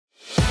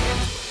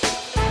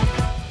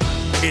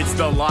It's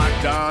the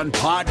Locked On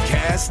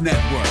Podcast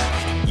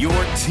Network, your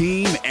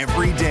team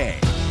every day.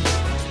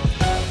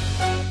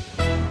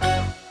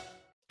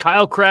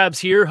 Kyle Krabs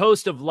here,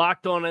 host of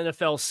Locked On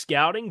NFL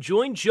Scouting.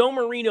 Join Joe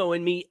Marino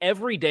and me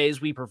every day as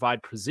we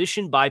provide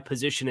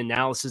position-by-position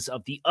analysis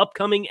of the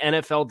upcoming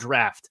NFL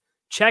Draft.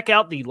 Check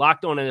out the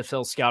Locked On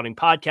NFL Scouting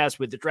podcast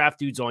with the Draft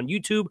Dudes on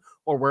YouTube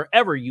or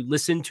wherever you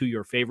listen to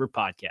your favorite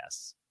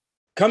podcasts.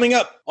 Coming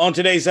up on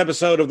today's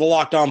episode of the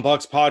Locked On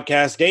Bucs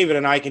podcast, David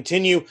and I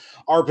continue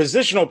our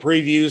positional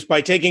previews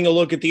by taking a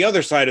look at the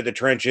other side of the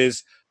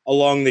trenches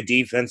along the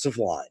defensive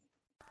line.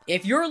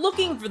 If you're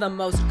looking for the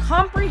most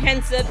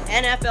comprehensive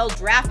NFL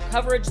draft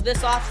coverage this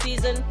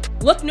offseason,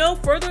 look no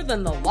further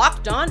than the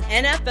Locked On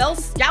NFL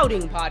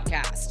Scouting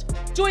podcast.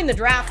 Join the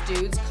Draft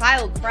Dudes,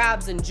 Kyle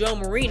Krabs and Joe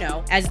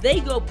Marino, as they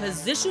go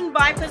position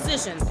by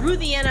position through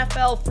the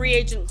NFL free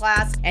agent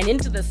class and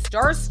into the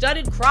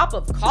star-studded crop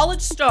of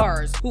college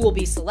stars who will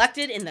be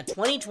selected in the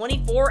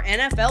 2024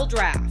 NFL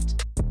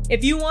Draft.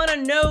 If you want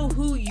to know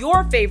who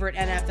your favorite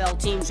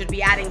NFL team should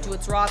be adding to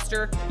its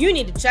roster, you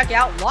need to check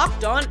out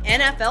Locked On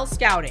NFL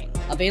Scouting,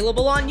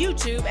 available on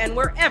YouTube and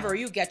wherever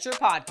you get your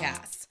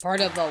podcasts.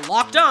 Part of the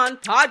Locked On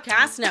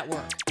Podcast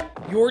Network,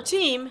 your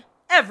team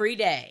every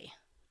day.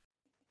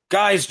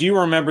 Guys, do you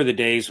remember the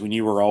days when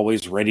you were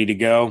always ready to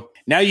go?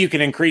 Now you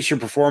can increase your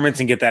performance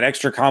and get that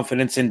extra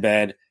confidence in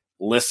bed.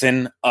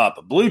 Listen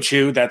up. Blue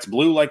Chew, that's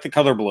blue like the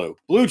color blue.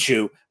 Blue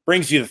Chew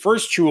brings you the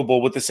first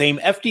chewable with the same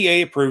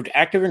FDA-approved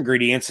active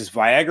ingredients as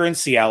Viagra and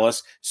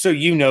Cialis, so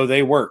you know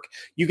they work.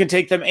 You can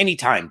take them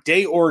anytime,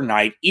 day or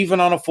night,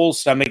 even on a full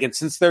stomach, and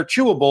since they're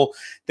chewable,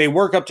 they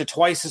work up to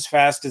twice as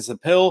fast as the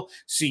pill,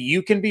 so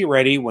you can be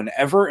ready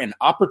whenever an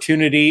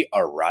opportunity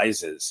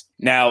arises.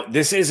 Now,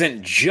 this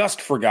isn't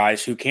just for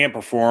guys who can't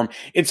perform,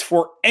 it's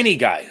for any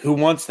guy who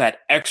wants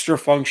that extra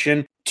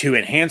function to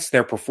enhance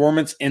their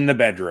performance in the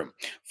bedroom.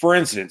 For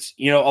instance,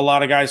 a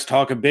lot of guys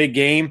talk a big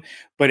game,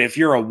 but if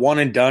you're a one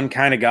and done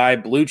kind of guy,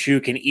 Blue Chew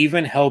can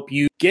even help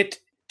you get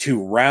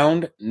to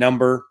round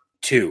number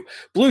 2.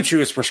 Blue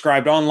Chew is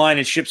prescribed online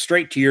and shipped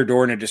straight to your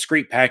door in a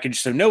discreet package,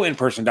 so no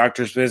in-person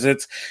doctor's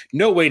visits,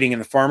 no waiting in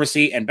the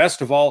pharmacy, and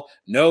best of all,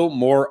 no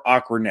more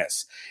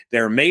awkwardness.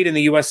 They're made in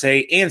the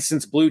USA, and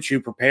since Blue Chew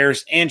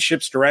prepares and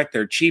ships direct,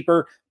 they're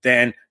cheaper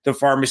than the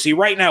pharmacy.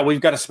 Right now, we've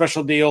got a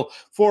special deal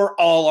for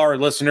all our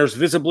listeners.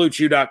 Visit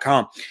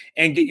BlueChew.com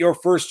and get your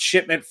first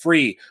shipment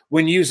free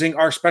when using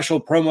our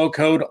special promo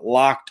code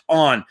Locked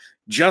On.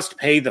 Just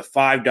pay the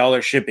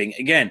 $5 shipping.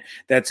 Again,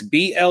 that's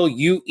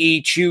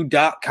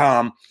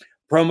BLUEChew.com,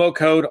 promo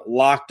code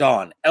Locked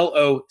On,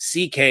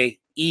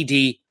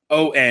 LOCKEDON,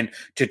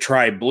 to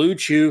try Blue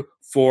Chew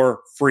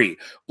for free.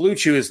 Blue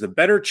Chew is the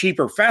better,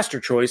 cheaper, faster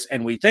choice,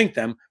 and we thank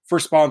them for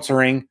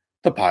sponsoring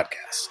the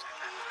podcast.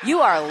 You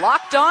are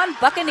Locked On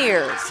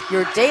Buccaneers,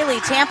 your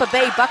daily Tampa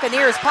Bay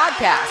Buccaneers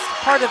podcast,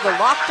 part of the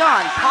Locked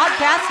On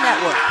Podcast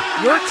Network,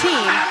 your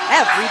team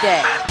every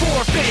day.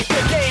 Forfeit the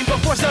game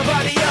before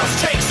somebody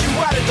else takes you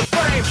out of the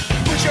frame.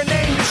 Put your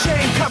name to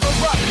shame, cover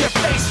up your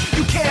face.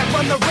 You can't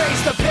run the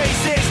race, the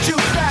pace is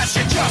too fast,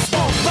 you just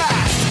won't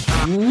last.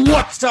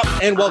 What's up,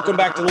 and welcome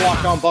back to the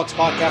Locked On Bucs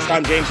podcast.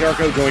 I'm James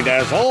Yarko, joined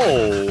as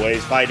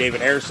always by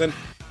David Harrison.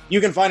 You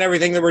can find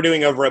everything that we're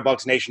doing over at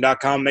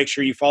BucsNation.com. Make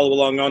sure you follow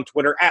along on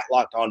Twitter at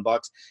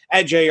LockedOnBucs,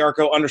 at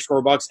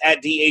JYarko_Bucs,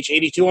 at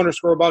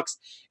DH82_Bucs,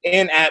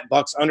 and at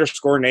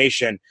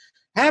Bucs_Nation.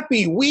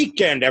 Happy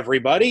weekend,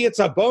 everybody. It's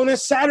a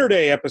bonus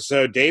Saturday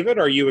episode. David,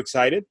 are you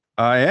excited?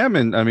 I am,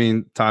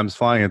 and time's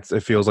flying. It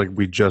feels like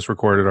we just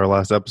recorded our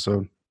last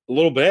episode. A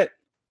little bit.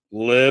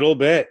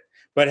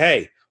 But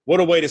hey,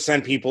 what a way to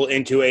send people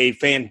into a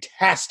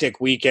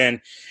fantastic weekend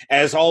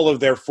as all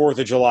of their 4th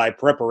of July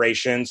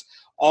preparations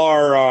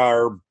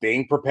are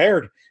being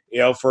prepared,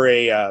 for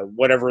a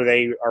whatever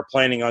they are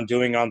planning on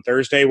doing on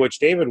Thursday, which,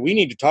 David, we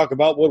need to talk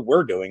about what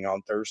we're doing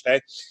on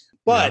Thursday.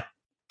 But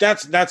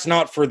that's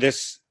not for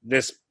this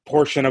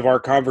portion of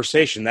our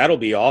conversation. That'll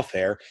be off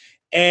air.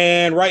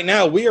 And right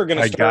now we are going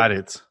to start. I got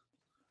it.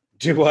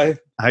 Do I?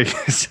 I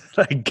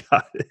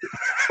got it.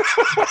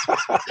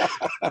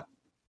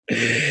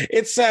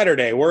 It's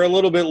Saturday. We're a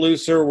little bit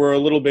looser. We're a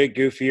little bit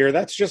goofier.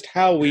 That's just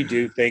how we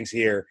do things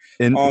here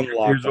on Locked.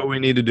 Here's what we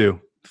need to do.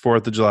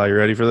 4th of July. You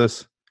ready for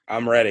this?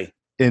 I'm ready.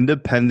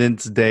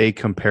 Independence Day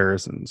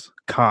comparisons.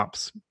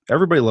 Comps.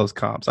 Everybody loves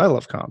comps. I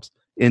love comps.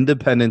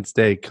 Independence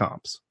Day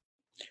comps.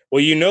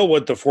 Well, you know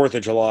what the 4th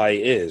of July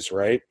is,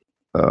 right?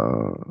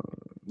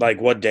 Like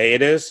what day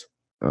it is?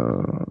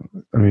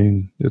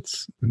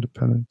 It's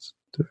Independence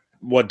Day.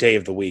 What day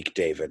of the week,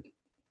 David?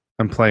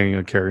 I'm playing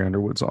a Carrie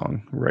Underwood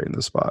song right in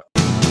the spot.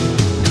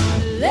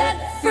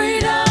 Let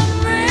freedom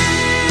ring.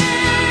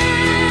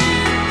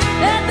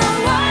 Let the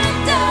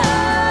white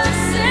dove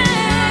sing.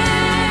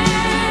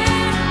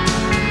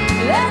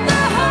 Let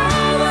the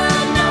whole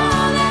world know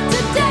that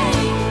today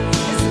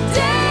is the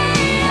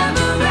day of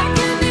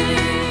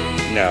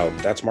reckoning. No,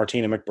 that's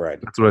Martina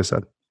McBride. That's what I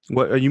said.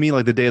 What you mean,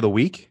 like the day of the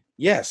week?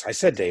 Yes, I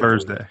said day.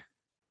 Thursday.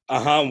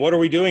 What are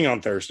we doing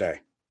on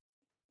Thursday?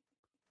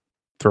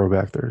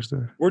 Throwback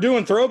Thursday. We're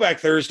doing Throwback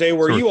Thursday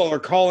where you all are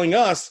calling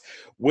us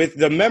with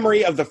the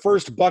memory of the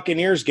first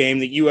Buccaneers game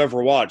that you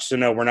ever watched. So,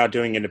 no, we're not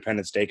doing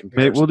Independence Day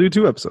comparison. We'll do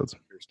 2 episodes.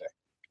 Thursday.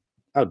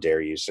 How dare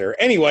you, sir?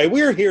 Anyway,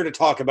 we're here to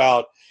talk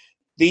about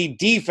the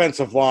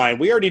defensive line.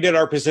 We already did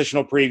our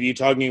positional preview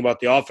talking about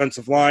the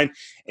offensive line.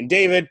 And,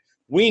 David,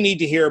 we need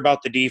to hear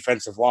about the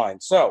defensive line.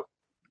 So,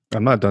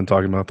 I'm not done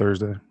talking about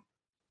Thursday.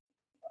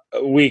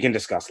 We can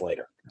discuss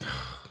later.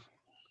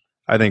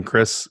 I think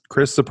Chris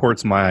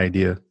supports my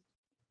idea.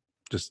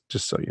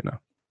 Just so you know.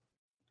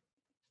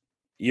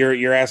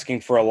 You're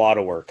asking for a lot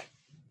of work.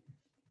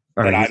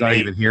 All right, he's not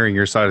even hearing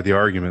your side of the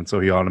argument, so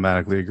he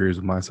automatically agrees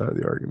with my side of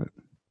the argument.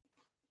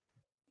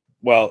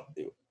 Well,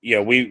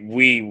 yeah,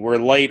 we were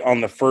late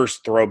on the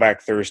first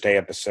Throwback Thursday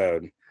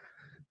episode.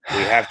 We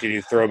have to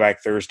do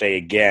Throwback Thursday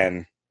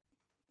again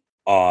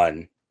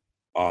on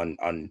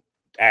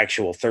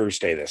actual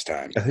Thursday this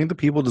time. I think the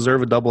people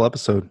deserve a double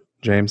episode,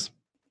 James.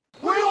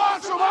 We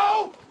want some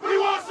more! We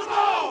want some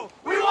more!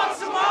 We want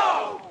some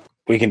more!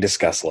 We can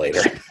discuss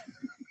later.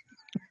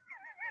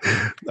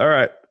 All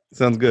right.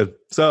 Sounds good.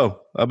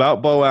 So,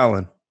 about Bo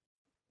Allen.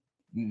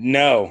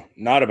 No,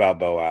 not about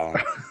Bo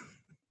Allen.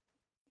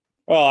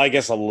 Well, I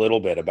guess a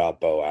little bit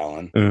about Bo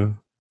Allen.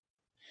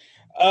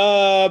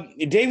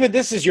 David,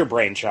 this is your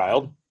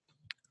brainchild.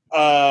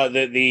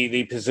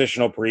 The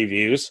positional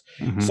previews.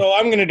 Mm-hmm. So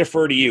I'm going to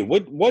defer to you.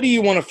 What do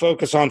you want to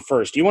focus on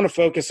first? Do you want to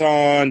focus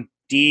on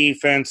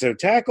defensive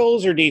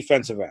tackles or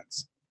defensive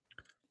ends?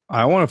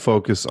 I want to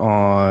focus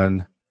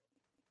on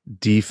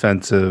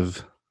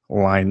defensive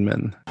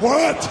linemen.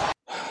 What?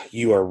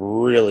 You are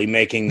really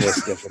making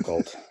this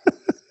difficult.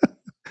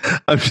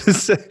 I'm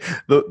just saying,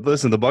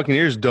 listen, the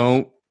Buccaneers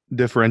don't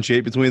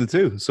differentiate between the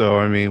two. So,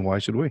 I mean, why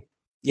should we?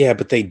 Yeah,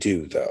 but they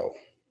do, though.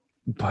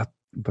 But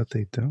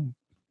they don't.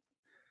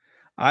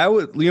 I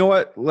would, you know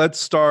what? Let's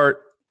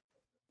start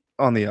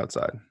on the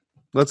outside.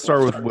 Let's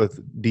start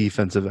with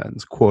defensive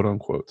ends, quote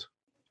unquote.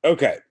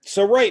 Okay.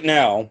 So right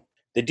now,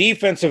 the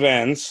defensive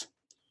ends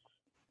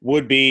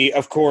would be,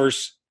 of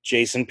course,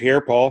 Jason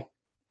Pierre-Paul,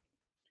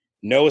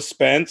 Noah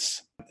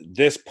Spence,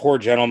 this poor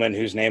gentleman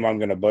whose name I'm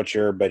going to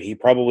butcher, but he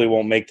probably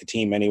won't make the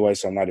team anyway,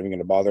 so I'm not even going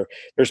to bother.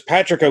 There's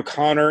Patrick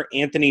O'Connor,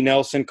 Anthony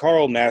Nelson,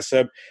 Carl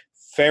Nassib,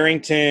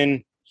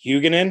 Farrington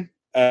Huguenin,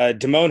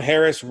 Damone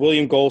Harris,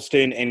 William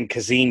Golston, and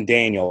Kazim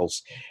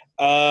Daniels.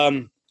 Now,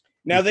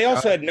 they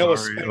also had Noah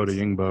Spence.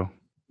 Odeyingbo.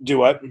 Do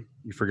what?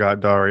 You forgot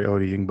Dari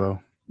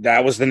Odeyingbo.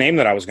 That was the name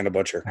that I was going to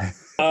butcher.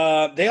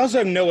 They also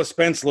have Noah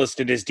Spence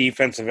listed as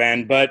defensive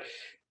end, but,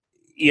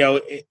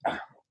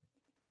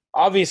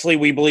 obviously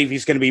we believe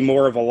he's going to be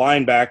more of a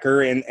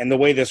linebacker, and the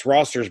way this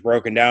roster is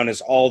broken down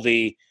is all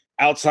the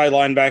outside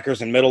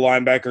linebackers and middle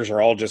linebackers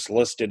are all just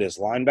listed as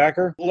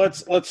linebacker.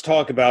 Let's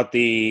talk about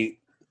the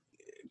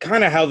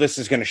kind of how this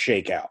is going to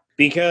shake out,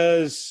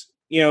 because,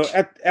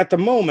 at the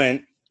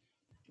moment,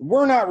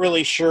 we're not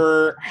really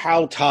sure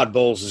how Todd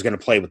Bowles is going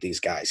to play with these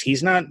guys.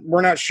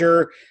 We're not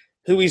sure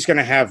who he's going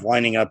to have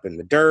lining up in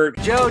the dirt.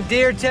 Joe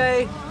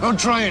Dierte. Don't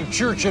try and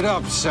church it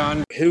up,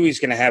 son. Who he's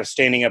going to have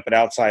standing up at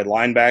outside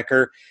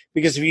linebacker.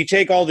 Because if you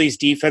take all these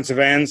defensive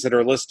ends that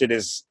are listed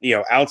as,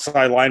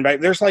 outside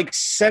linebacker, there's like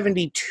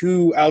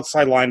 72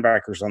 outside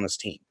linebackers on this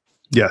team.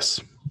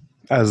 Yes,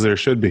 as there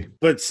should be.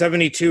 But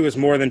 72 is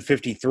more than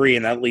 53,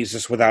 and that leaves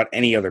us without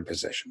any other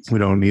positions. We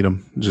don't need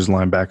them. Just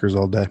linebackers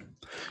all day.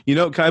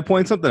 Can I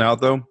point something out,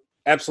 though?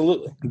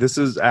 Absolutely. This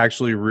is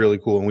actually really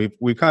cool, and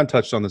we've kind of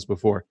touched on this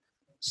before.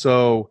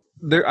 So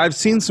I've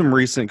seen some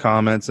recent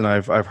comments, and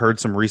I've heard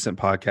some recent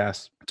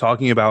podcasts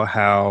talking about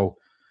how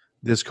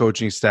this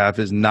coaching staff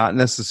is not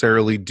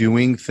necessarily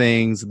doing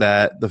things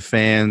that the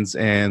fans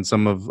and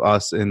some of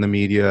us in the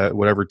media,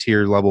 whatever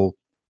tier level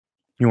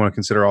you want to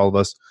consider all of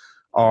us,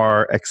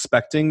 are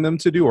expecting them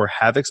to do or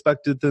have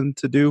expected them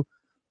to do.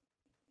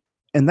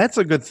 And that's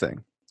a good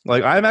thing.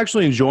 Like, I'm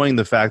actually enjoying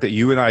the fact that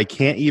you and I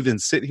can't even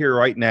sit here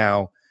right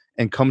now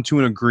and come to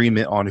an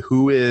agreement on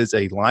who is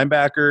a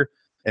linebacker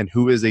and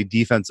who is a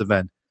defensive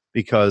end.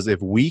 Because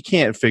if we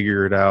can't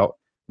figure it out,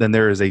 then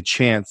there is a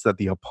chance that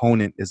the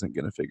opponent isn't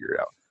going to figure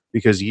it out.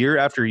 Because year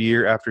after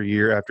year after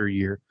year after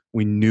year,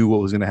 we knew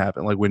what was going to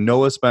happen. Like when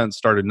Noah Spence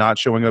started not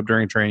showing up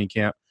during training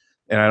camp,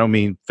 and I don't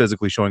mean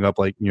physically showing up,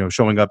 like,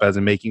 showing up as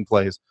in making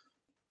plays,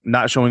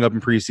 not showing up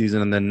in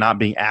preseason and then not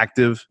being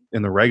active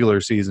in the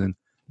regular season,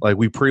 like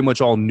we pretty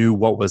much all knew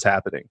what was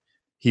happening.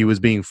 He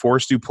was being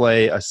forced to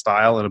play a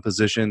style and a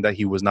position that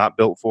he was not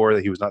built for,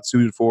 that he was not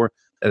suited for,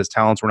 that his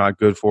talents were not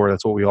good for.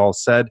 That's what we all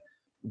said.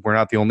 We're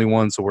not the only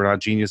ones, so we're not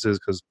geniuses,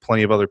 because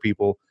plenty of other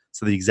people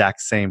said the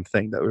exact same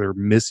thing, that they're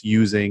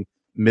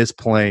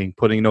misplaying,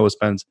 putting Noah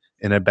Spence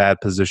in a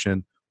bad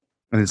position,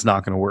 and it's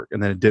not going to work.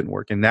 And then it didn't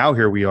work. And now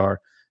here we are,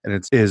 and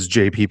is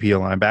JPP a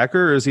linebacker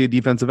or is he a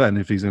defensive end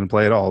if he's going to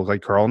play at all?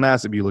 Like Carl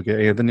Nassib, you look at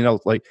Anthony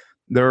Nelson, like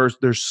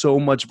there's so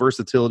much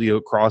versatility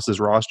across this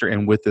roster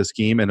and with this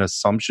scheme, and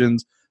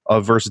assumptions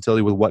of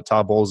versatility with what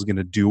Todd Bowles is going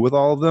to do with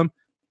all of them,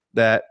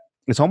 that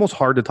it's almost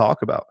hard to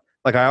talk about.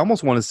 Like, I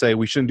almost want to say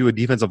we shouldn't do a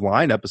defensive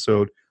line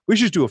episode. We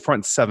should just do a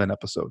front seven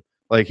episode.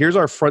 Like, here's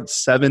our front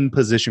seven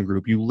position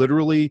group. You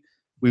literally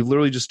we've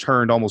literally just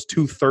turned almost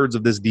 2/3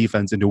 of this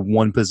defense into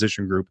one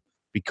position group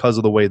because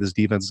of the way this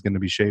defense is going to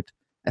be shaped.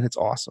 And it's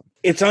awesome.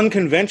 It's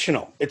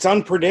unconventional. It's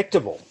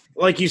unpredictable.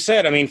 Like you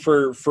said, I mean,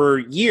 for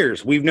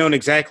years, we've known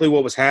exactly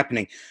what was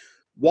happening.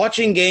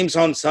 Watching games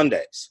on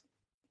Sundays,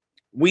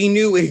 we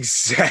knew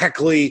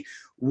exactly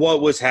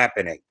what was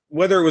happening.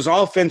 Whether it was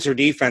offense or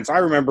defense, I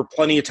remember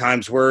plenty of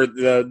times where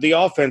the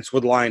offense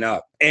would line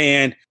up.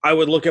 And I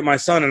would look at my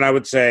son and I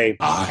would say,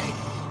 I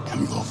am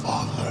your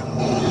father.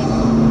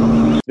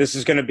 this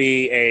is going to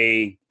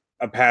be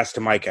a pass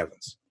to Mike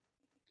Evans.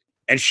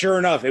 And sure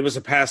enough, it was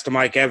a pass to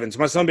Mike Evans.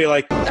 My son would be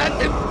like,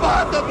 that's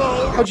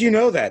impossible. How'd you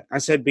know that? I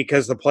said,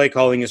 because the play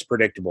calling is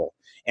predictable.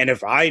 And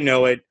if I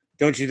know it,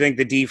 don't you think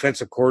the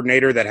defensive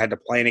coordinator that had to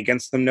plan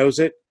against them knows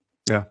it?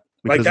 Yeah.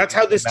 Like, that's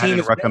how this team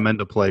is recommend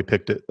to play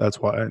picked it. That's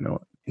why I know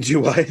it. Do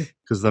what?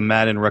 Because the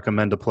Madden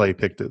recommend to play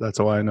picked it. That's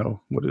why I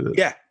know what it is.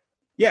 Yeah.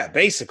 Yeah,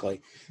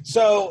 basically.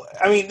 So,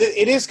 I mean,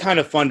 it is kind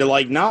of fun to,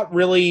 like, not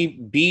really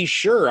be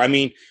sure. I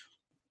mean,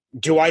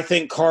 do I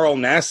think Carl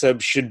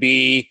Nassib should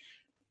be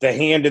the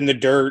hand in the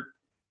dirt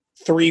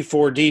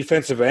 3-4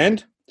 defensive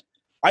end?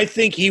 I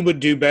think he would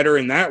do better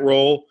in that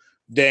role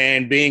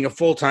than being a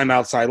full-time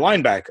outside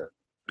linebacker.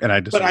 And I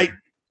disagree.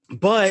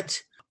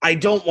 But I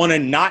don't want to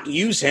not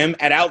use him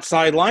at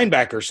outside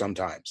linebacker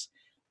sometimes.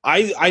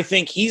 I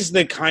think he's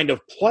the kind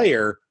of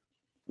player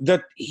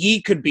that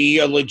he could be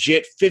a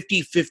legit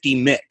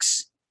 50-50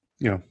 mix.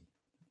 Yeah.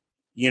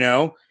 You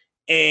know?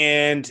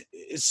 And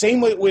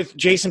same with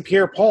Jason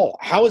Pierre-Paul.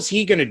 How is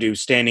he going to do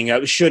standing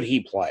up? Should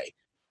he play?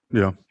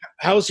 Yeah.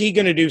 How is he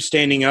going to do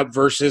standing up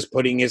versus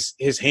putting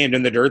his hand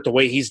in the dirt the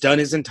way he's done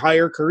his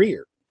entire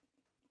career?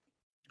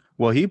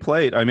 Well, he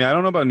played. I mean, I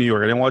don't know about New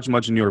York. I didn't watch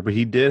much in New York, but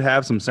he did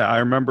have some. I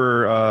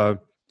remember,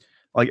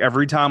 like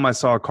every time I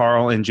saw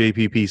Carl and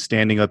JPP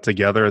standing up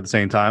together at the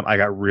same time, I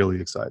got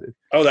really excited.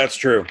 Oh, that's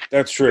true.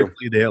 That's true.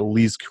 They at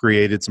least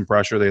created some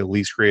pressure. They at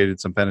least created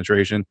some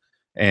penetration,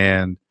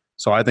 and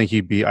so I think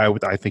he'd be.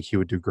 I think he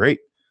would do great.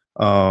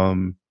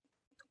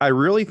 I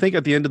really think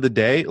at the end of the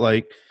day,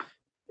 like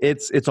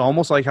it's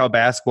almost like how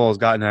basketball has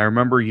gotten. I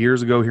remember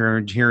years ago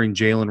hearing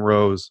Jalen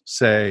Rose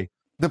say,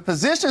 the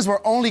positions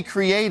were only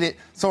created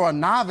so a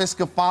novice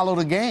could follow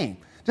the game.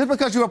 Just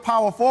because you're a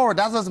power forward,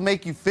 that doesn't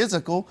make you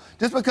physical.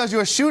 Just because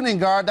you're a shooting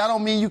guard, that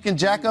don't mean you can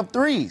jack up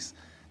threes.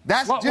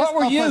 That's just what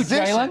were a you,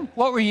 position. Jalen?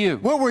 What were you?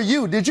 What were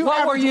you? Did you what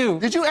average, were you?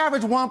 Did you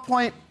average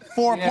 1.4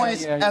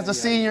 points as a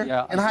senior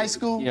in high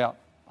school? Yeah,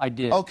 I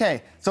did.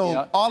 Okay,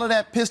 so all of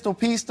that Pistol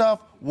Pete stuff,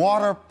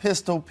 Water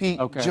Pistol Pete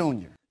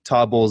Jr.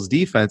 Todd Bowles'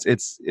 defense,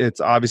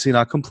 it's obviously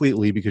not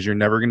completely because you're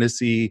never going to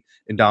see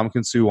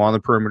Ndamukong Suh on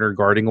the perimeter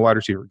guarding a wide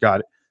receiver.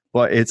 Got it.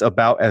 But it's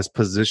about as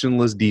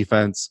positionless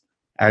defense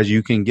as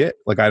you can get.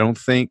 Like, I don't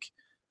think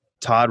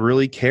Todd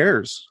really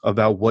cares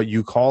about what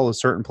you call a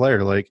certain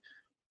player. Like,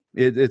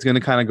 it's going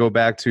to kind of go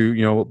back to,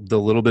 you know, the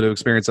little bit of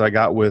experience that I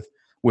got with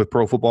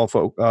Pro Football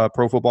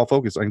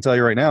Focus. I can tell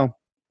you right now,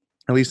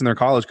 at least in their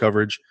college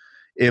coverage,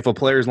 if a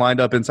player's lined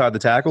up inside the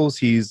tackles,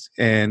 he's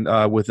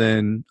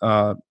within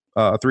 3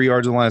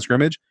 yards of the line of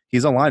scrimmage,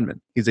 he's a lineman.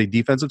 He's a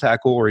defensive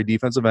tackle or a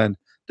defensive end,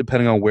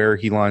 depending on where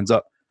he lines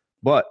up.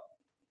 But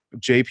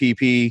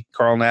JPP,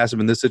 Carl Nassib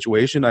in this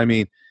situation, I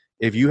mean,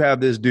 if you have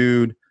this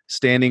dude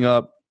standing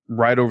up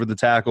right over the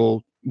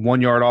tackle,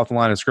 1 yard off the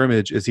line of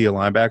scrimmage, is he a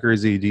linebacker?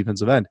 Is he a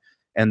defensive end?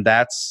 And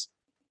that's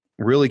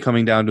really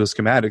coming down to a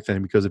schematic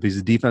thing, because if he's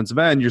a defensive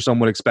end, you're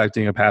somewhat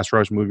expecting a pass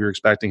rush move. You're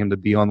expecting him to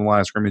be on the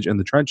line of scrimmage in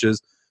the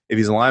trenches. If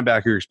he's a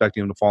linebacker, you're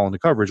expecting him to fall into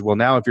coverage. Well,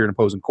 now if you're an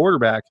opposing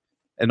quarterback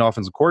and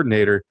offensive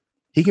coordinator,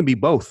 he can be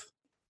both.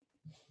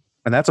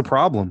 And that's a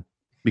problem,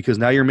 because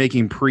now you're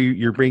making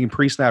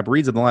pre-snap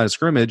reads at the line of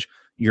scrimmage.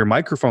 Your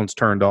microphone's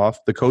turned off.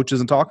 The coach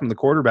isn't talking to the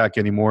quarterback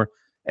anymore.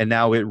 And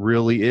now it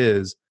really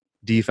is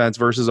defense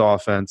versus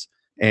offense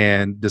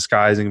and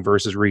disguising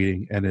versus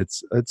reading. And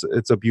it's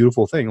a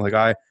beautiful thing. Like,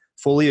 I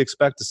fully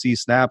expect to see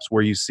snaps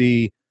where you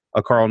see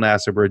a Carl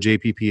Nassib or a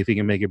JPP, if he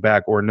can make it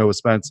back, or Noah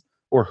Spence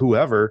or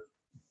whoever,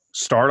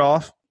 start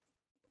off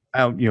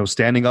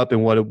standing up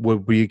in what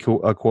would be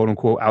a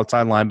quote-unquote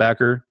outside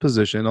linebacker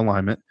position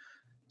alignment.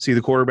 See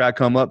the quarterback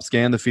come up,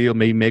 scan the field,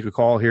 maybe make a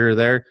call here or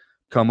there,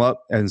 come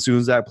up, and as soon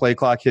as that play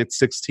clock hits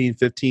 16,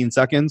 15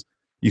 seconds,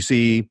 you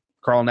see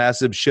Carl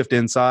Nassib shift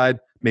inside,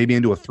 maybe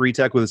into a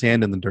 3-tech with his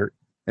hand in the dirt.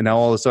 And now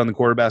all of a sudden the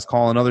quarterback's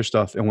calling other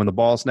stuff. And when the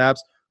ball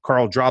snaps,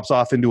 Carl drops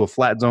off into a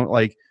flat zone.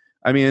 Like,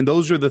 I mean,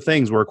 those are the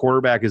things where a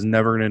quarterback is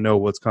never going to know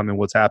what's coming,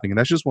 what's happening. And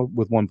that's just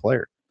with one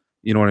player.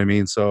 You know what I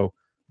mean? So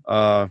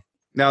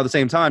now at the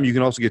same time, you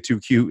can also get too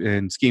cute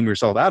and scheme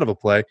yourself out of a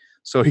play.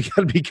 So you got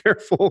to be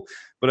careful.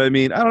 But I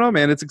mean, I don't know,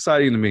 man. It's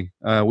exciting to me.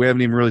 We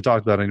haven't even really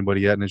talked about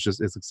anybody yet, and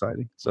it's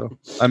exciting. So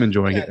I'm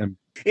enjoying it. And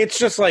it's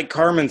just like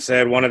Carmen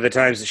said one of the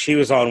times that she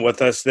was on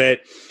with us,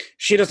 that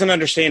she doesn't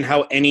understand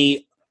how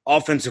any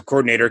offensive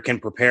coordinator can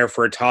prepare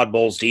for a Todd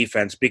Bowles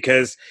defense,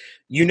 because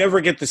you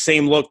never get the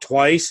same look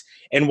twice,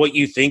 and what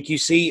you think you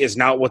see is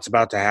not what's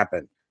about to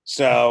happen.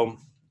 So,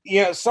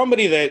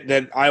 somebody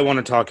that I want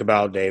to talk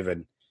about,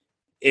 David,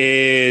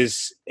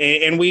 is,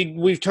 and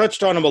we've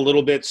touched on him a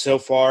little bit so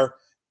far,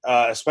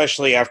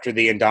 especially after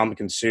the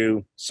Ndamukong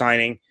Suh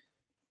signing,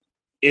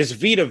 is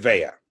Vita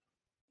Vea.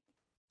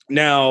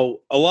 Now,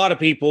 a lot of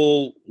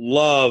people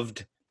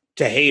loved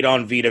to hate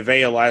on Vita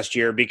Vea last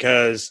year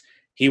because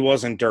he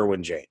wasn't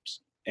Derwin James,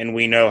 and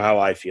we know how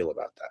I feel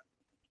about that.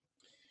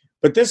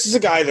 But this is a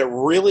guy that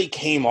really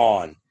came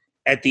on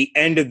at the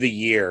end of the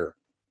year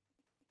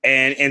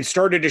and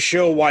started to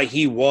show why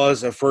he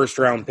was a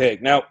first-round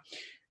pick. Now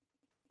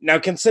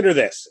consider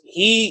this.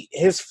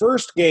 His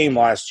first game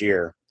last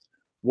year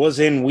was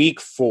in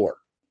week 4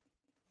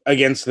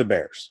 against the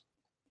Bears.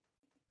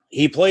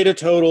 He played a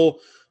total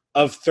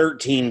of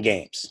 13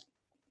 games.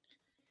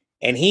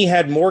 And he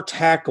had more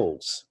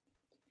tackles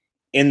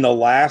in the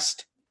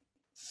last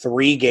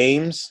 3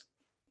 games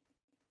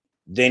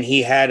than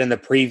he had in the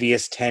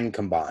previous 10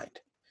 combined.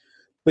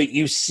 But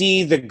you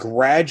see the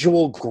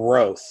gradual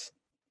growth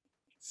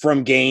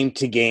from game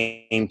to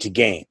game to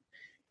game.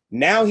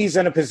 Now he's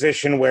in a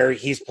position where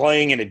he's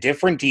playing in a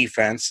different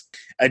defense,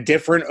 a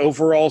different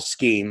overall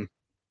scheme,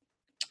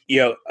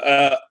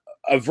 a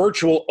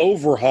virtual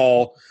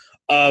overhaul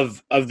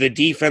of the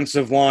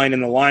defensive line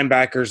and the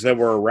linebackers that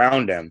were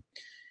around him.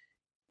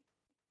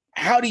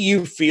 How do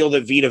you feel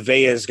that Vita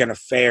Vea is going to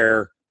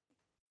fare,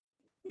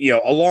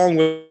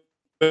 alongside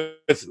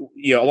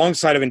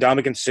of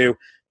Ndamukong Suh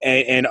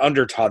and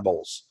under Todd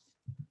Bowles?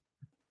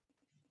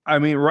 I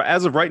mean,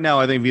 as of right now,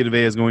 I think Vita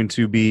Vea is going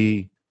to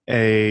be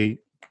a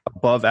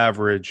above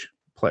average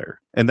player.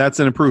 And that's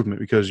an improvement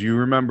because you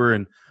remember,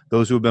 and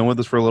those who have been with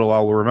us for a little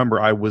while will remember,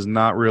 I was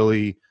not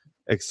really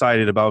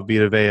excited about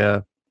Vita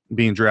Vea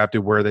being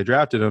drafted where they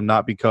drafted him,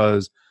 not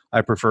because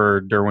I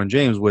preferred Derwin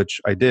James,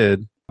 which I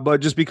did,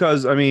 but just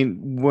because, I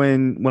mean,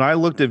 when I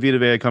looked at Vita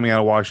Vea coming out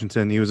of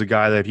Washington, he was a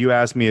guy that if you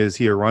asked me, is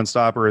he a run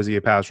stopper, is he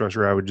a pass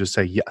rusher, I would just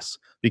say yes,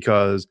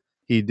 because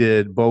he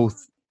did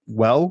both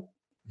well.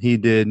 He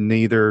did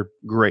neither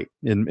great,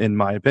 in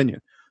my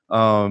opinion.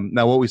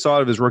 Now, what we saw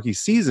out of his rookie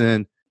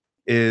season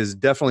is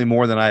definitely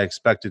more than I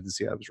expected to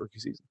see out of his rookie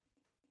season.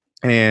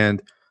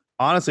 And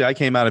honestly, I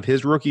came out of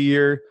his rookie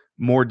year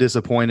more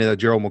disappointed that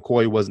Gerald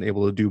McCoy wasn't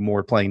able to do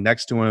more playing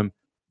next to him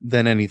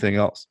than anything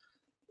else.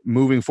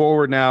 Moving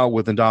forward now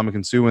with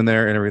Ndamukong Suh in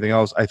there and everything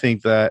else, I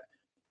think that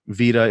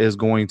Vita is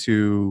going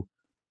to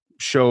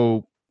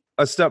show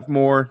a step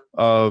more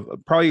of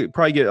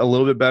probably get a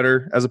little bit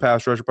better as a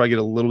pass rusher, probably get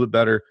a little bit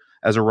better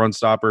as a run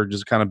stopper,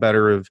 just kind of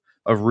better of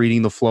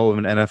reading the flow of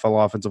an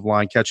NFL offensive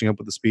line, catching up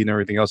with the speed and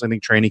everything else. I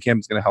think training camp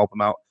is going to help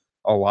him out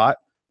a lot.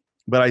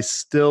 But I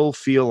still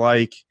feel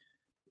like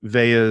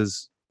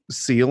Vea's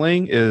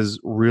ceiling is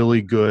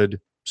really good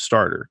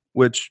starter,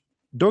 which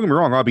don't get me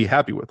wrong, I'll be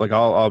happy with. Like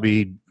I'll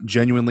be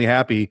genuinely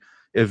happy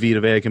if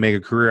Vita Vea can make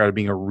a career out of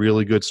being a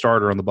really good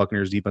starter on the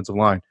Buccaneers defensive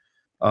line.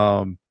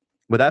 But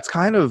that's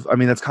kind of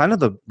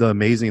the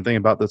amazing thing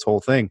about this whole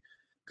thing,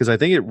 because I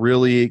think it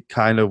really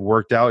kind of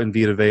worked out in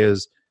Vita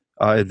Vea's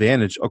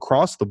advantage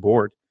across the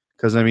board.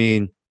 Because, I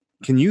mean,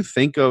 can you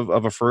think of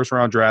a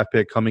first-round draft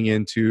pick coming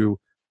into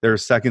their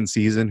second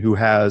season who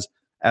has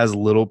as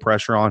little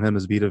pressure on him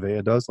as Vita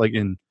Vea does? Like,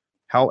 in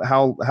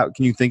how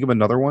can you think of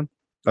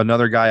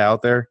another guy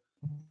out there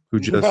who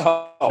just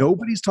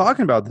nobody's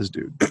talking about this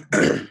dude?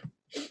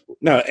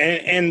 No,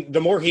 and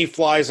the more he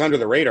flies under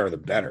the radar, the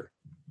better.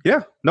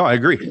 Yeah, no, I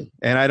agree.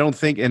 And I don't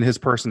think in his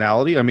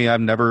personality, I mean,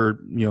 I've never,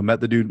 met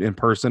the dude in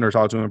person or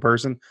talked to him in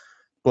person,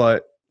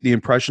 but the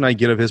impression I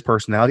get of his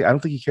personality, I don't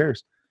think he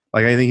cares.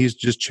 Like, I think he's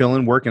just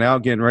chilling, working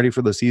out, getting ready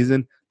for the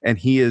season, and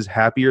he is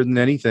happier than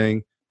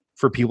anything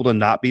for people to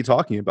not be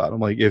talking about him.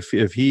 Like, if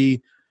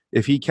he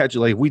catches,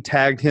 like, if we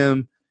tagged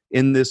him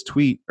in this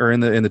tweet or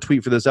in the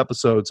tweet for this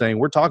episode saying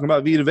we're talking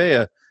about Vita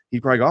Vea,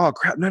 he'd probably go, "Oh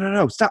crap,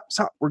 no, stop,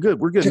 we're good,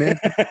 man.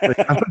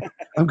 Like,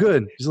 I'm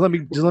good. Just let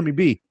me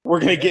be." We're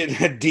gonna get in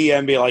a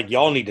DM, be like,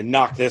 "Y'all need to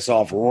knock this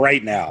off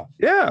right now."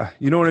 Yeah,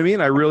 you know what I mean.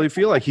 I really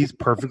feel like he's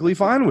perfectly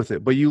fine with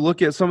it. But you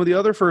look at some of the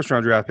other first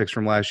round draft picks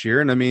from last year,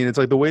 and I mean, it's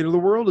like the weight of the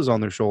world is on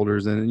their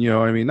shoulders, and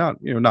I mean, not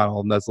all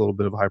of them. That's a little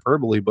bit of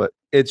hyperbole, but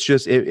it's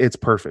just it's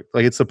perfect.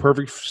 Like, it's the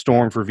perfect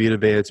storm for Vita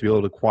Vea to be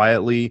able to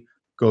quietly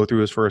go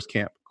through his first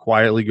camp,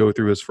 quietly go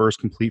through his first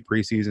complete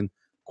preseason,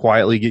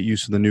 quietly get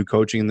used to the new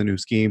coaching and the new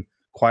scheme,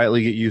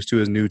 quietly get used to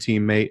his new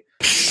teammate.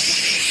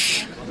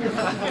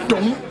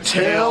 Don't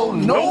tell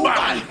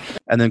nobody.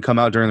 And then come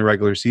out during the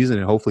regular season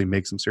and hopefully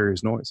make some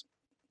serious noise.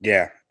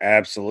 Yeah,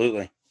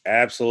 absolutely.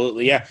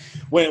 Absolutely. Yeah.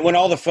 When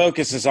all the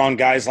focus is on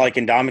guys like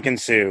Ndamukong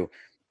Suh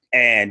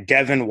and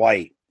Devin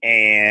White,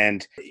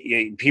 and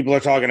people are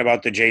talking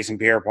about the Jason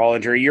Pierre-Paul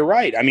injury, you're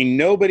right. I mean,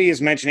 nobody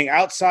is mentioning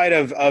outside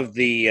of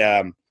the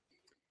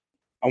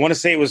I want to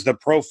say it was the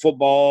Pro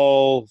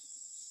Football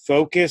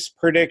Focus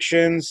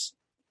predictions.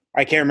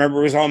 I can't remember.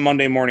 It was on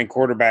Monday Morning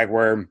Quarterback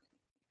where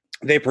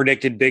they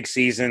predicted big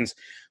seasons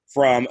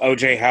from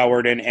O.J.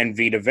 Howard and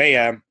Vita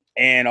Vea,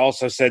 and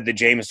also said that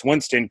Jameis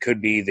Winston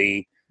could be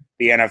the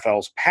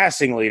NFL's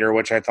passing leader,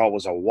 which I thought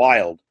was a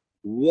wild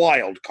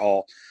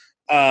call.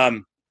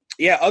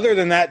 Yeah, other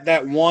than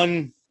that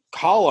one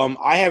column,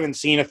 I haven't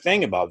seen a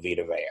thing about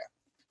Vita Vea.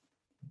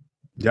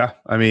 Yeah,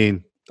 I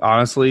mean,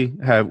 honestly,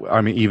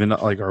 are we even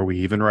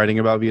writing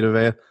about Vita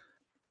Vea?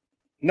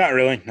 Not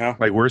really, no.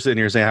 Like, we're sitting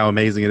here saying how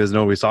amazing it is.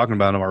 Nobody's talking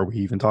about him. Are we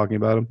even talking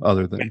about him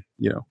other than,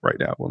 right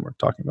now when we're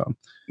talking about him?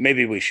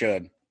 Maybe we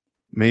should.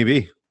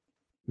 Maybe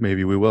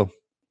we will.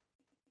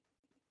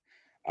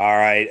 All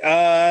right.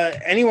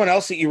 Anyone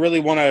else that you really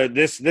want to?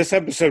 This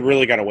episode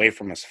really got away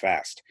from us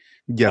fast.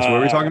 Yes. What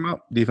are we talking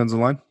about? Defensive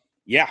line?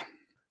 Yeah.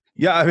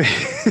 Yeah. I mean,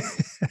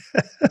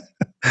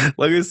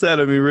 like I said,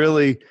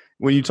 really,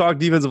 when you talk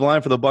defensive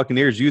line for the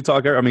Buccaneers,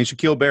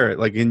 Shaquille Barrett.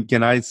 Like,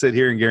 can I sit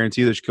here and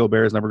guarantee that Shaquille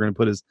Barrett's never going to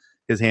put his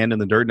hand in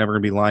the dirt, never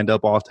going to be lined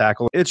up off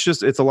tackle? It's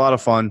a lot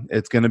of fun.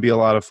 It's going to be a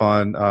lot of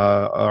fun.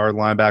 Our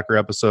linebacker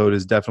episode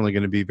is definitely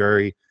going to be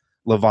very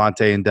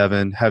Levante and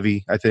Devin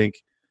heavy, I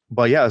think.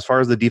 But yeah, as far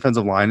as the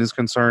defensive line is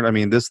concerned, I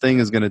mean, this thing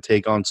is going to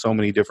take on so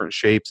many different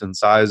shapes and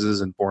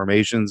sizes and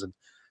formations and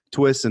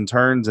twists and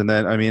turns. And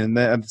then,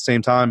 at the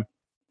same time,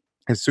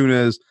 as soon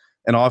as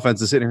an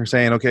offense is sitting here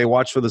saying, okay,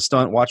 watch for the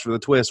stunt, watch for the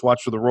twist,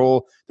 watch for the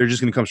roll, they're just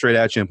going to come straight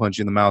at you and punch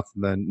you in the mouth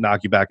and then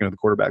knock you back into the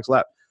quarterback's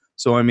lap.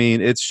 So,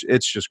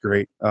 it's just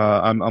great.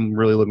 I'm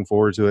really looking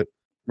forward to it.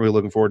 Really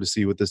looking forward to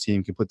see what this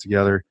team can put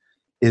together.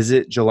 Is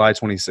it July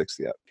 26th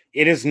yet?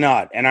 It is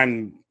not. And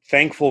I'm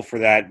thankful for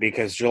that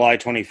because July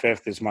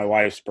 25th is my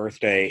wife's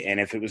birthday. And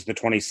if it was the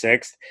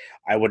 26th,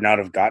 I would not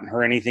have gotten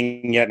her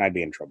anything yet and I'd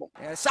be in trouble.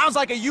 Yeah, sounds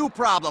like a you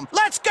problem.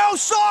 Let's go,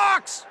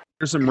 Sox!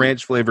 There's some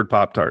ranch-flavored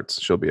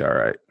Pop-Tarts. She'll be all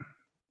right.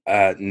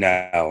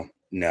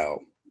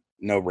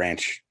 No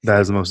ranch.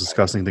 That is the most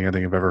disgusting thing I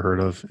think I've ever heard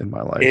of in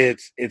my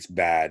life. It's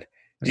bad.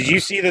 Did you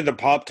see that the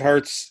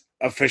Pop-Tarts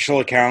official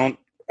account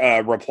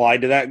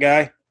replied to that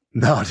guy?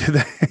 No, did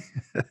they?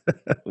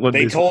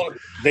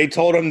 They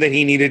told him that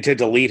he needed to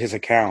delete his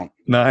account.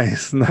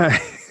 Nice.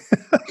 Nice.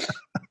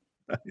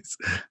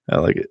 I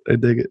like it. I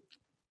dig it.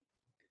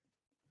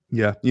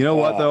 Yeah. You know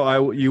what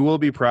though? You will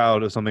be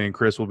proud of something, and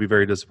Chris will be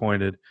very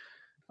disappointed.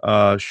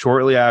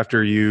 Shortly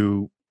after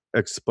you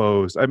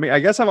exposed, I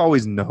guess I've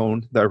always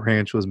known that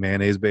ranch was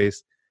mayonnaise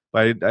based,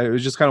 but it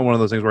was just kind of one of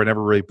those things where I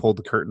never really pulled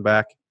the curtain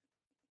back.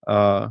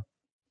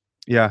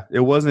 Yeah, it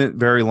wasn't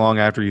very long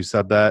after you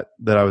said that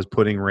I was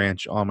putting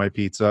ranch on my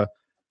pizza,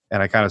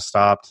 and I kind of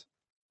stopped,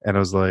 and I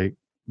was like,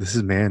 "This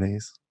is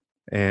mayonnaise,"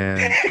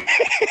 and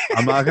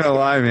I'm not gonna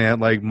lie, man.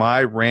 Like,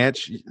 my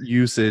ranch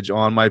usage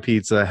on my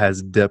pizza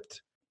has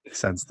dipped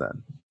since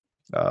then,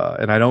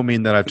 and I don't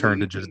mean that I've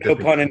turned to just no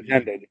pun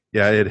intended.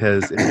 Yeah, it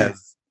has. It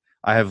has.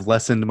 I have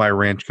lessened my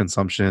ranch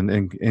consumption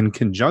in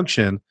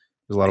conjunction.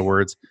 There's a lot of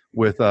words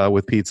with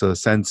pizza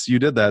since you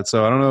did that.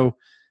 So I don't know.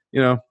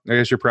 I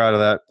guess you're proud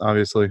of that,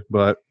 obviously,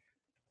 but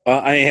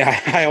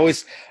I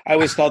always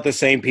thought the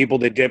same people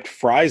that dipped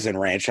fries in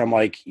ranch. I'm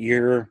like,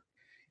 you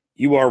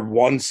are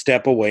one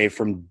step away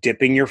from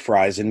dipping your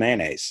fries in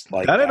mayonnaise.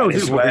 Like, that I don't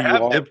do. I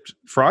have dipped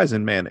fries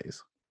in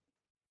mayonnaise.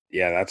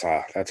 Yeah, that's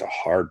a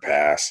hard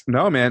pass.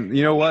 No, man.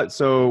 You know what?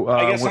 So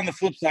I guess on the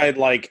flip side,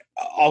 like,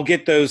 I'll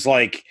get those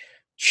like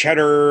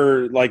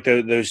cheddar, like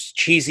those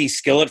cheesy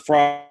skillet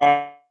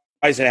fries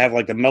that have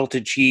like the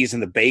melted cheese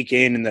and the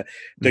bacon and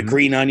the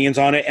green onions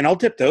on it, and I'll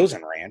dip those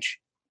in ranch.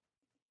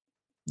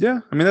 Yeah,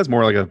 that's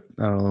more like like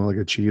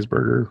a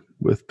cheeseburger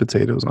with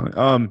potatoes on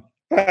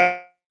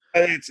it.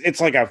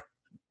 It's like a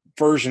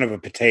version of a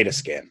potato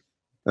skin.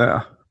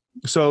 Yeah.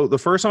 So the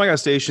first time I got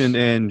stationed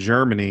in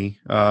Germany,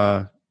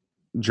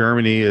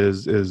 Germany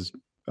is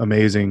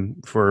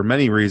amazing for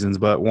many reasons,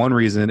 but one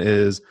reason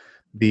is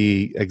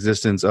the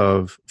existence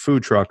of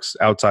food trucks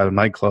outside of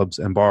nightclubs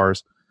and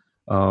bars.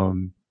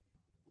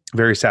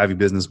 Very savvy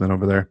businessman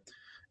over there.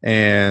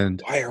 And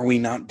why are we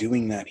not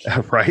doing that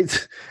here?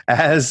 Right.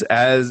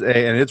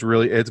 And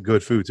it's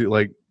good food too.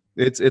 Like,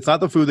 it's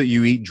not the food that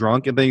you eat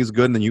drunk and think is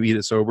good and then you eat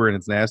it sober and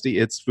it's nasty.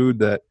 It's food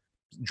that,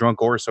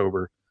 drunk or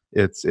sober,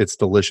 it's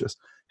delicious.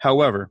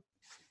 However,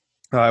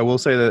 I will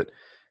say that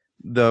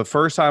the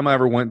first time I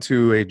ever went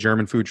to a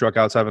German food truck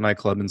outside of a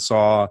nightclub and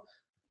saw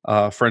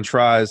French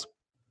fries,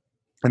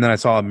 and then I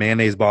saw a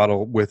mayonnaise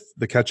bottle with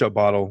the ketchup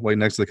bottle, like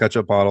next to the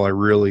ketchup bottle, I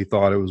really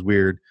thought it was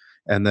weird.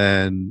 And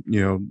then,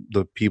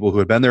 the people who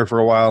had been there for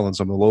a while and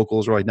some of the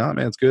locals were like, "Nah,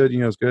 man, it's good.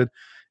 It's good."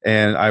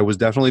 And I was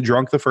definitely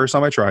drunk the first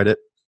time I tried it.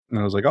 And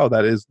I was like, "Oh,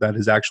 that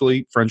is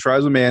actually French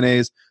fries with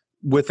mayonnaise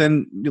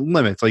within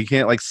limits. Like, you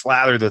can't like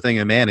slather the thing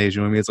in mayonnaise.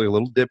 You know what I mean? It's like a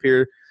little dip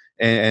here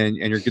and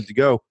you're good to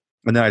go."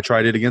 And then I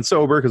tried it again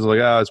sober because I was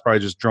like, it's probably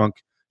just drunk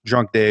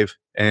Dave.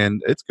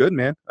 And it's good,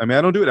 man. I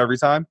don't do it every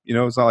time.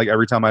 It's not like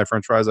every time I have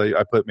French fries,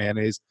 I put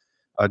mayonnaise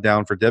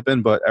down for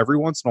dipping, but every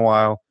once in a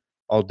while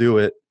I'll do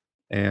it.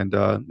 And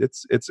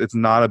it's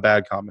not a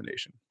bad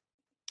combination.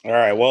 All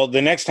right. Well,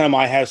 the next time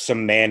I have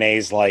some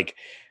mayonnaise like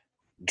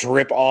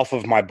drip off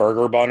of my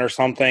burger bun or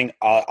something,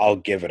 I'll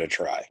give it a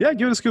try. Yeah,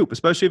 give it a scoop,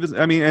 especially if it's.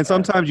 And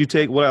sometimes you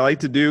take. What I like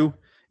to do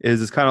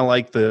is it's kind of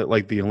like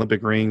the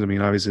Olympic rings.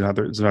 Obviously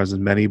there's not as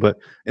many, but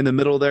in the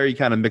middle there, you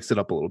kind of mix it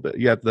up a little bit.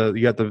 You got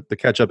the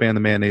ketchup and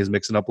the mayonnaise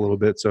mixing up a little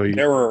bit. So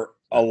there were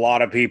a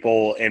lot of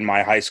people in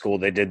my high school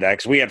that did that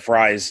because we had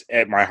fries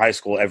at my high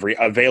school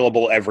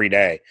available every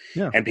day.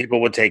 Yeah. And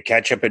people would take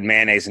ketchup and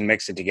mayonnaise and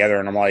mix it together.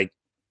 And I'm like,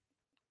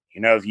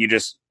 if you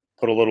just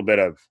put a little bit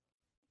of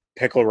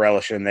pickle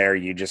relish in there,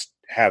 you just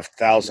have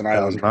Thousand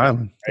Island.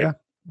 Right? Yeah.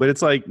 But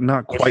it's like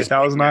not quite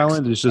Thousand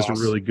Island. It's just sauce.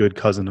 a really good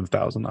cousin of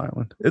Thousand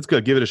Island. It's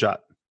good. Give it a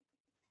shot.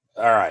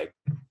 All right.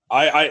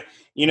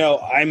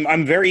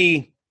 I'm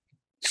very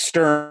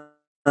stern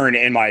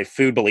in my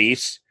food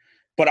beliefs,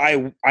 but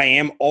I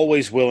am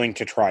always willing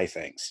to try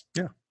things.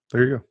 Yeah.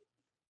 There you go.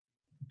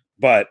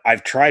 But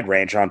I've tried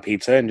ranch on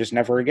pizza and just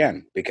never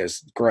again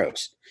because it's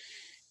gross.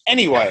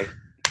 Anyway,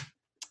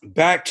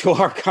 back to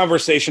our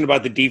conversation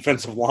about the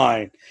defensive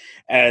line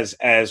as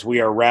we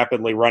are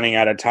rapidly running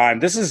out of time.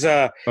 This is is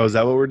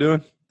that what we're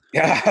doing?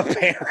 Yeah,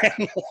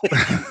 apparently.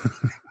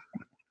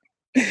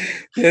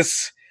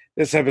 This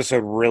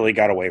episode really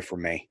got away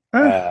from me.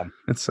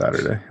 It's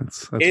Saturday.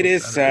 It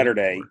is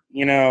Saturday.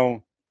 You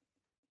know,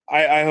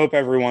 I hope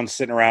everyone's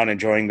sitting around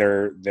enjoying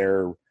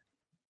their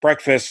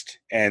breakfast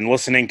and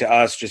listening to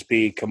us just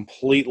be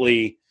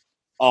completely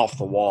off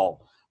the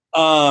wall.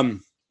 I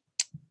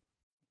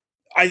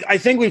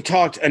think we've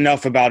talked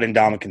enough about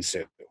Ndamukong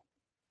Suh.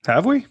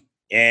 Have we?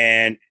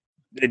 And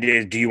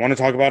do you want to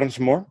talk about him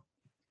some more?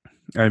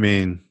 I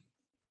mean,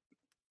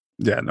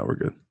 yeah, no, we're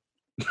good.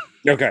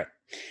 Okay.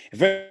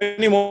 If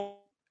anyone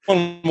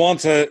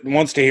wants to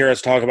hear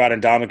us talk about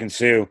Ndamukong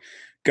Suh,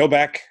 go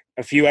back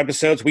a few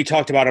episodes. We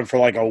talked about him for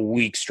like a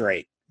week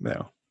straight.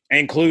 No.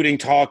 Including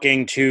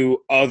talking to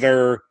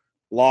other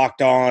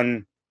Locked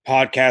On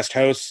podcast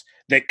hosts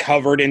that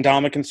covered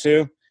Ndamukong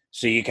Suh.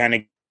 So you kind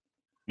of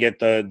get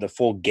the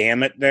full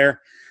gamut there.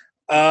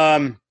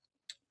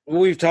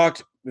 We've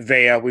talked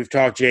Vea, we've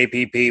talked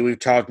JPP, we've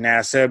talked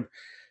Nassib.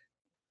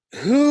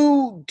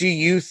 Who do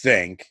you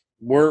think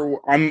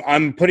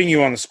I'm putting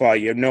you on the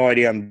spot. You have no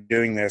idea I'm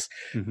doing this.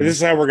 Mm-hmm. But this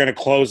is how we're going to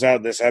close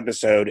out this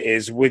episode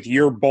is with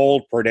your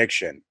bold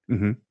prediction.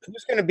 Mm-hmm.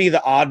 Who's going to be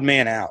the odd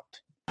man out?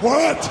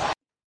 What?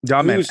 The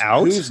odd man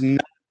out?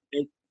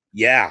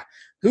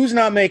 Who's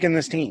not making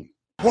this team?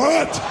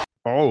 What?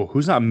 Oh,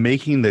 who's not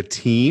making the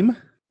team?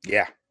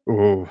 Yeah.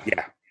 Oh.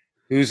 Yeah.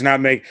 Who's not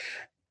making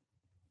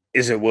 –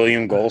 is it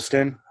William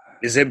Golston?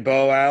 Is it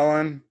Bo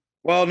Allen?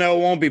 Well, no, it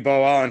won't be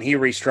Bo Allen. He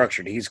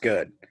restructured. He's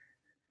good.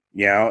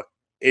 You know,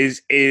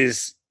 is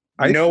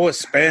Noah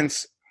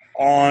Spence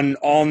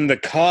on the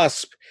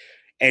cusp,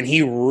 and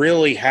he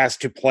really has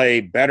to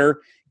play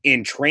better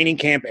in training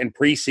camp and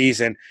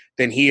preseason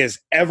than he has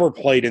ever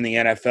played in the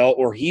NFL,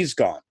 or he's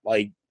gone.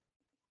 Like,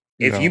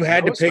 if you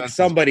had to pick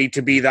somebody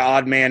to be the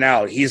odd man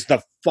out, he's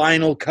the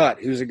final cut.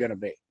 Who's it going to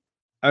be?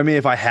 I mean,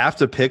 if I have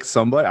to pick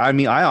somebody, I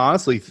mean, I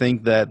honestly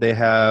think that they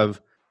have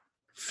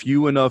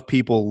few enough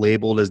people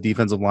labeled as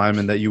defensive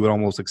linemen that you would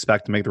almost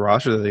expect to make the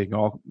roster that they can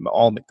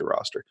all make the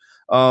roster.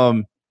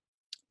 I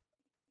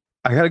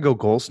got to go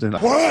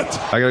Golston. What?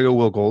 I got to go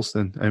Will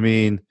Golston. I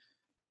mean,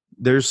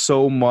 there's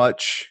so many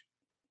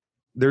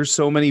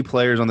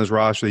players on this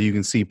roster that you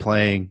can see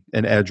playing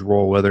an edge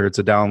role, whether it's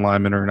a down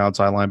lineman or an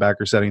outside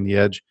linebacker setting the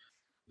edge,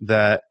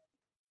 and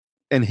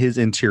his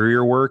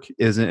interior work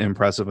isn't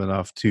impressive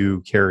enough to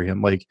carry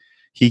him. Like,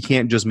 he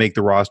can't just make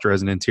the roster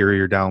as an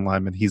interior down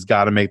lineman. He's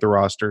got to make the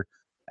roster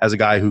as a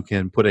guy who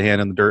can put a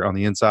hand in the dirt on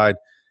the inside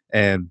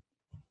and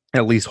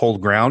at least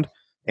hold ground.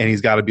 And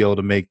he's got to be able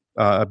to make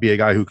be a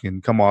guy who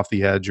can come off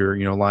the edge or,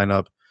 you know, line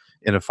up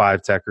in a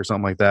 5-tech or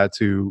something like that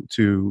to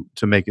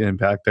make an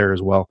impact there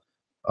as well.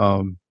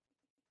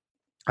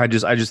 I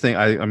just think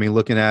I mean,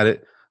 looking at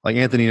it, like,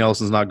 Anthony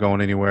Nelson's not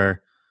going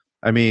anywhere.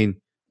 I mean,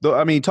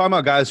 talking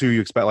about guys who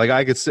you expect, like,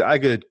 I could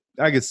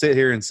sit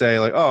here and say,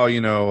 like, oh, you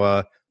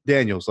know,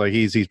 Daniels, like,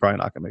 he's probably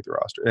not going to make the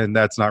roster, and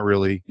that's not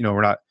really, you know,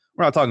 we're not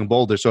talking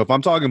bold there. So if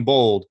I'm talking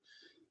bold,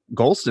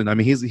 Golston, I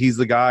mean, he's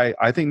the guy.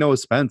 I think Noah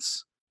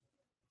Spence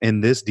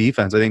in this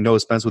defense, I think Noah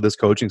Spence with this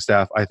coaching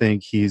staff, I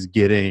think he's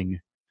getting,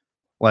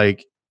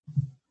 like,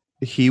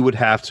 he would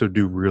have to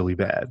do really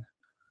bad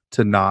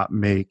to not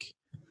make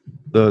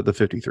the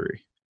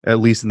 53, at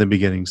least in the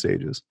beginning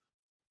stages.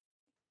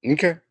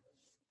 Okay.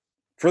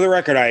 For the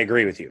record, I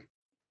agree with you.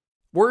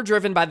 We're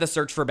driven by the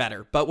search for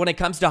better, but when it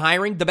comes to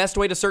hiring, the best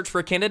way to search for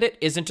a candidate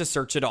isn't to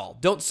search at all.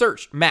 Don't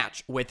search,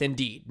 match with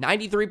Indeed.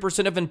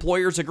 93% of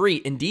employers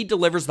agree Indeed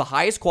delivers the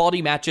highest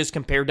quality matches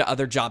compared to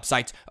other job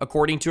sites,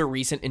 according to a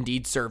recent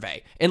Indeed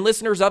survey. And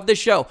listeners of this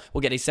show will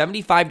get a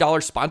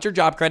 $75 sponsored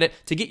job credit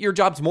to get your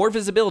jobs more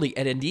visibility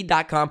at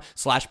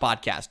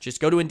Indeed.com/podcast.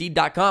 Just go to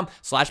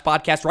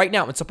Indeed.com/podcast right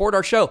now and support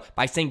our show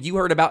by saying you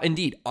heard about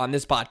Indeed on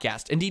this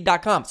podcast.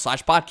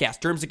 Indeed.com/podcast.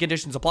 Terms and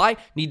conditions apply.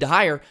 Need to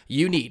hire?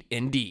 You need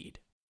Indeed.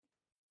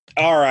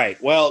 All right.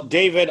 Well,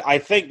 David, I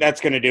think that's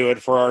going to do it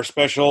for our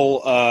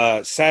special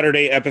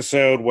Saturday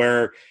episode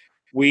where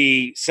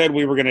we said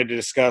we were going to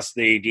discuss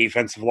the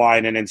defensive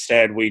line, and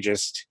instead we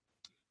just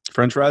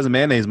French fries and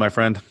mayonnaise, my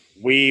friend.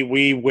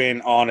 We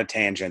went on a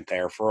tangent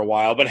there for a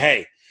while. But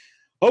hey,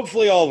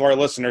 hopefully all of our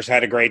listeners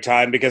had a great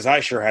time, because I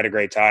sure had a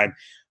great time.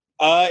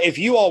 If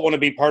you all want to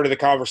be part of the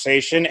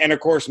conversation, and of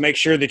course make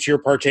sure that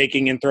you're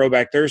partaking in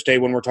Throwback Thursday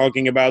when we're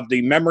talking about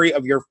the memory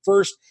of your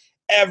first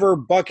ever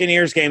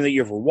Buccaneers game that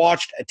you've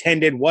watched,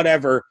 attended,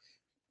 whatever,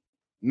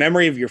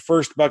 memory of your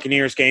first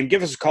Buccaneers game,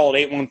 give us a call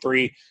at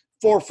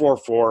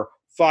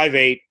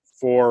 813-444-5845.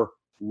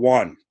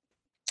 941.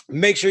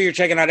 Make sure you're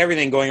checking out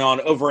everything going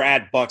on over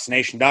at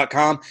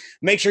BucksNation.com.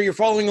 Make sure you're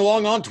following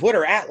along on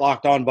Twitter at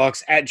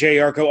LockedOnBucks, at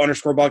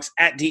JARCO_Bucks,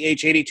 at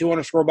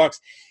DH82_Bucks,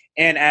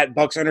 and at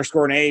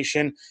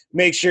Bucks_Nation.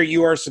 Make sure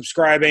you are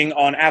subscribing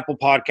on Apple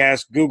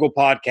Podcasts, Google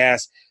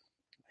Podcasts,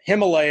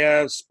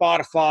 Himalaya,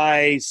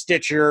 Spotify,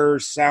 Stitcher,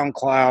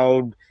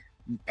 SoundCloud,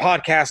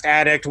 Podcast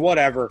Addict,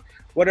 whatever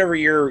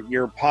your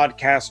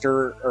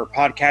podcaster or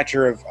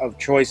podcatcher of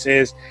choice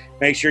is.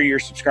 Make sure you're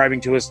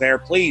subscribing to us there.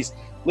 Please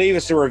leave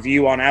us a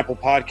review on Apple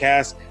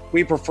Podcasts.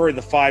 We prefer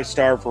the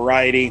 5-star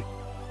variety.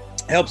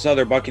 Helps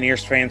other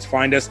Buccaneers fans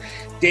find us.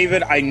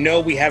 David, I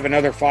know we have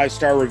another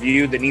 5-star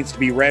review that needs to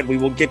be read. We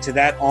will get to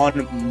that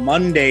on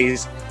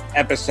Monday's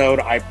episode.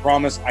 I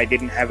promise I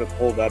didn't have it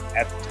pulled up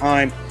at the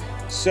time.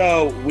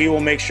 So we will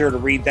make sure to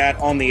read that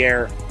on the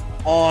air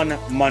on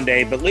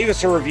Monday. But leave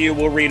us a review.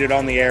 We'll read it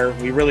on the air.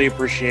 We really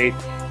appreciate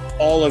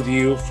all of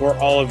you for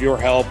all of your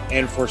help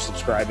and for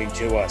subscribing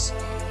to us.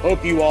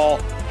 Hope you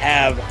all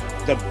have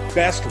the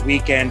best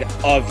weekend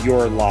of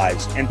your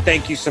lives. And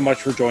thank you so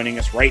much for joining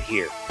us right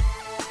here.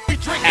 We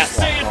drink the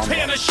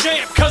Santana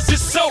champ cause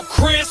it's so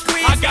crisp.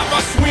 I got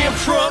my swim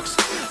trunks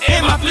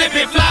and my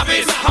flippin'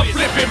 floppies. I'm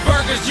flipping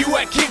burgers, you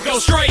at Kinko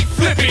straight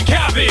flipping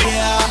cabbage.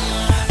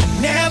 Yeah,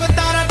 never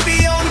thought I'd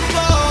be on the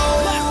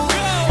boat.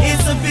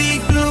 It's a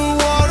big blue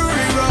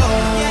watery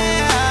road.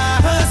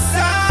 Yeah,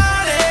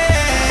 Hassan,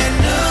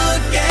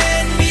 look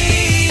at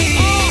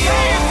me.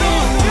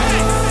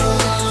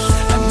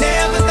 I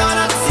never thought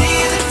I'd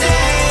see the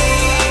day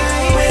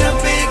when a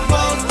big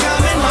boat's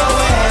coming my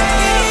way.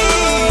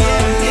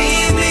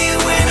 Believe me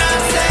when I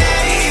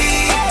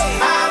say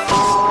I'm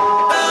on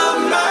a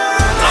boat.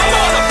 I'm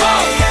on a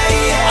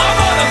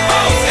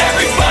boat.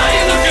 Everybody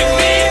look at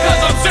me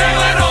cause I'm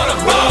sailing on a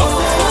boat.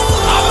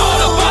 I'm on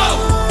a boat.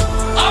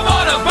 I'm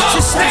on a boat.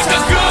 Take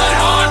a good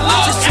hard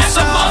look at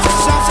the boat.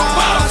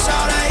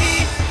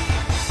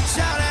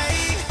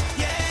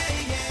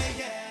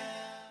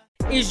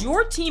 Is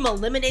your team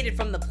eliminated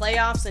from the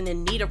playoffs and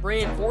in need of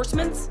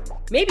reinforcements?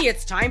 Maybe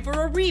it's time for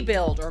a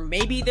rebuild, or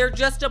maybe they're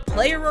just a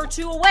player or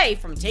two away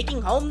from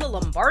taking home the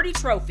Lombardi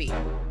Trophy.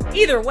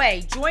 Either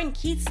way, join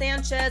Keith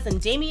Sanchez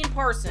and Damian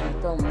Parson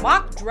for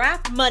Mock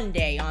Draft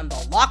Monday on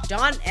the Locked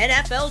On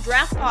NFL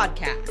Draft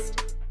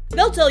Podcast.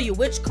 They'll tell you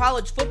which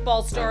college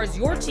football stars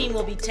your team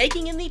will be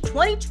taking in the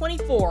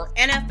 2024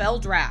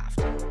 NFL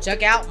Draft.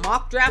 Check out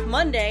Mock Draft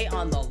Monday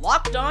on the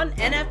Locked On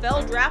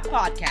NFL Draft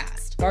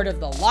Podcast, part of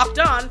the Locked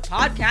On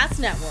Podcast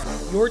Network,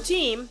 your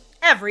team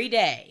every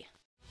day.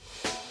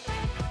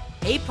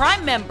 Hey,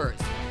 Prime members,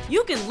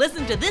 you can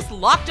listen to this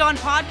Locked On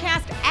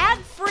podcast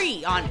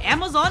ad-free on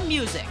Amazon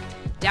Music.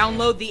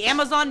 Download the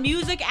Amazon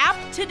Music app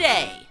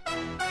today.